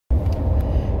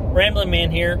Ramblin Man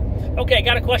here. Okay,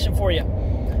 got a question for you.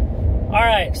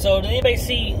 Alright, so did anybody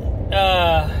see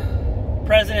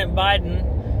President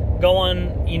Biden go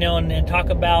on, and talk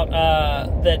about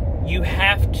that you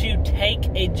have to take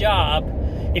a job.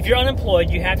 If you're unemployed,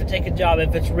 you have to take a job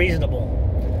if it's reasonable.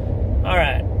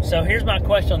 Alright, so here's my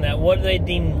question on that. What do they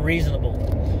deem reasonable?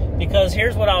 Because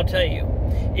here's what I'll tell you.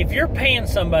 If you're paying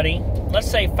somebody, let's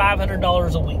say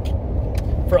 $500 a week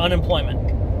for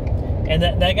unemployment, and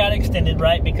that got extended,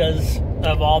 right, because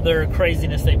of all their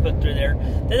craziness they put through there,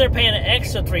 then they're paying an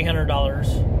extra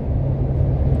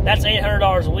 $300. That's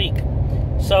 $800 a week.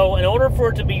 So in order for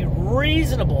it to be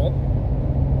reasonable,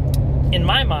 in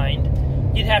my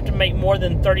mind, you'd have to make more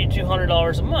than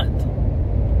 $3,200 a month,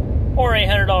 or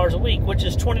 $800 a week, which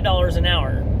is $20 an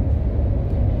hour.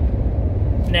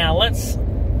 Now let's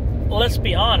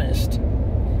be honest.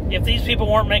 If these people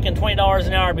weren't making $20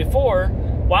 an hour before,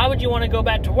 why would you want to go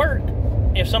back to work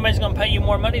if somebody's going to pay you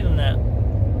more money than that?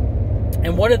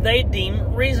 And what do they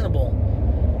deem reasonable?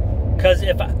 Because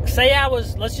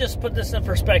let's just put this in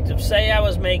perspective. Say I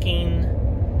was making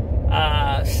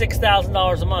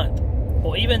 $6,000 a month.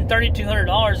 Well, even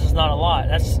 $3,200 is not a lot.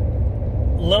 That's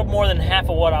a little more than half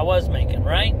of what I was making,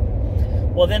 right?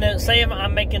 Well, then say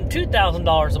I'm making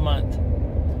 $2,000 a month.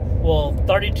 Well,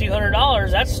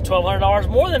 $3,200, that's $1,200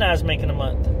 more than I was making a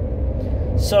month.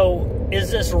 So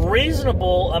is this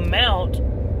reasonable amount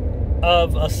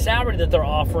of a salary that they're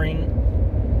offering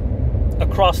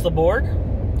across the board?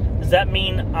 Does that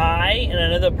mean I and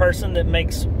another person that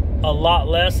makes a lot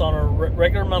less on a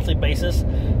regular monthly basis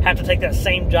have to take that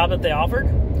same job that they offered?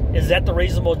 Is that the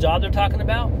reasonable job they're talking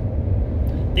about?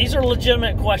 These are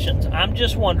legitimate questions. I'm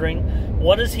just wondering,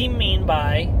 what does he mean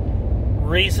by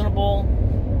reasonable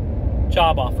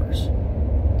job offers?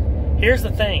 Here's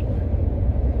the thing.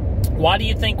 Why do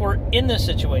you think we're in this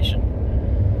situation?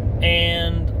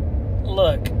 And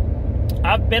look,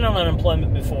 I've been on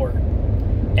unemployment before,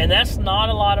 and that's not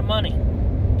a lot of money.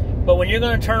 But when you're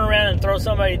going to turn around and throw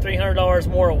somebody $300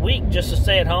 more a week just to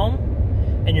stay at home,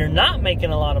 and you're not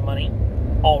making a lot of money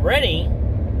already,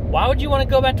 why would you want to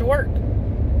go back to work?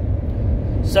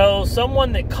 So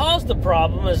someone that caused the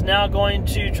problem is now going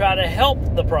to try to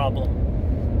help the problem.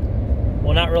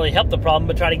 Well, not really help the problem,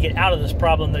 but try to get out of this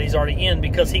problem that he's already in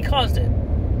because he caused it.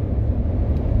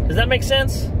 Does that make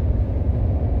sense?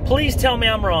 Please tell me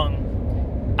I'm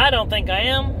wrong. I don't think I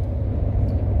am.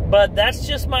 But that's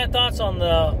just my thoughts on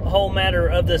the whole matter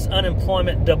of this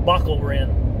unemployment debacle we're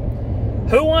in.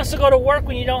 Who wants to go to work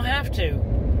when you don't have to?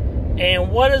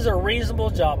 And what is a reasonable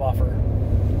job offer?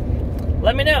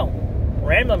 Let me know.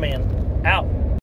 Ramblin Man, out.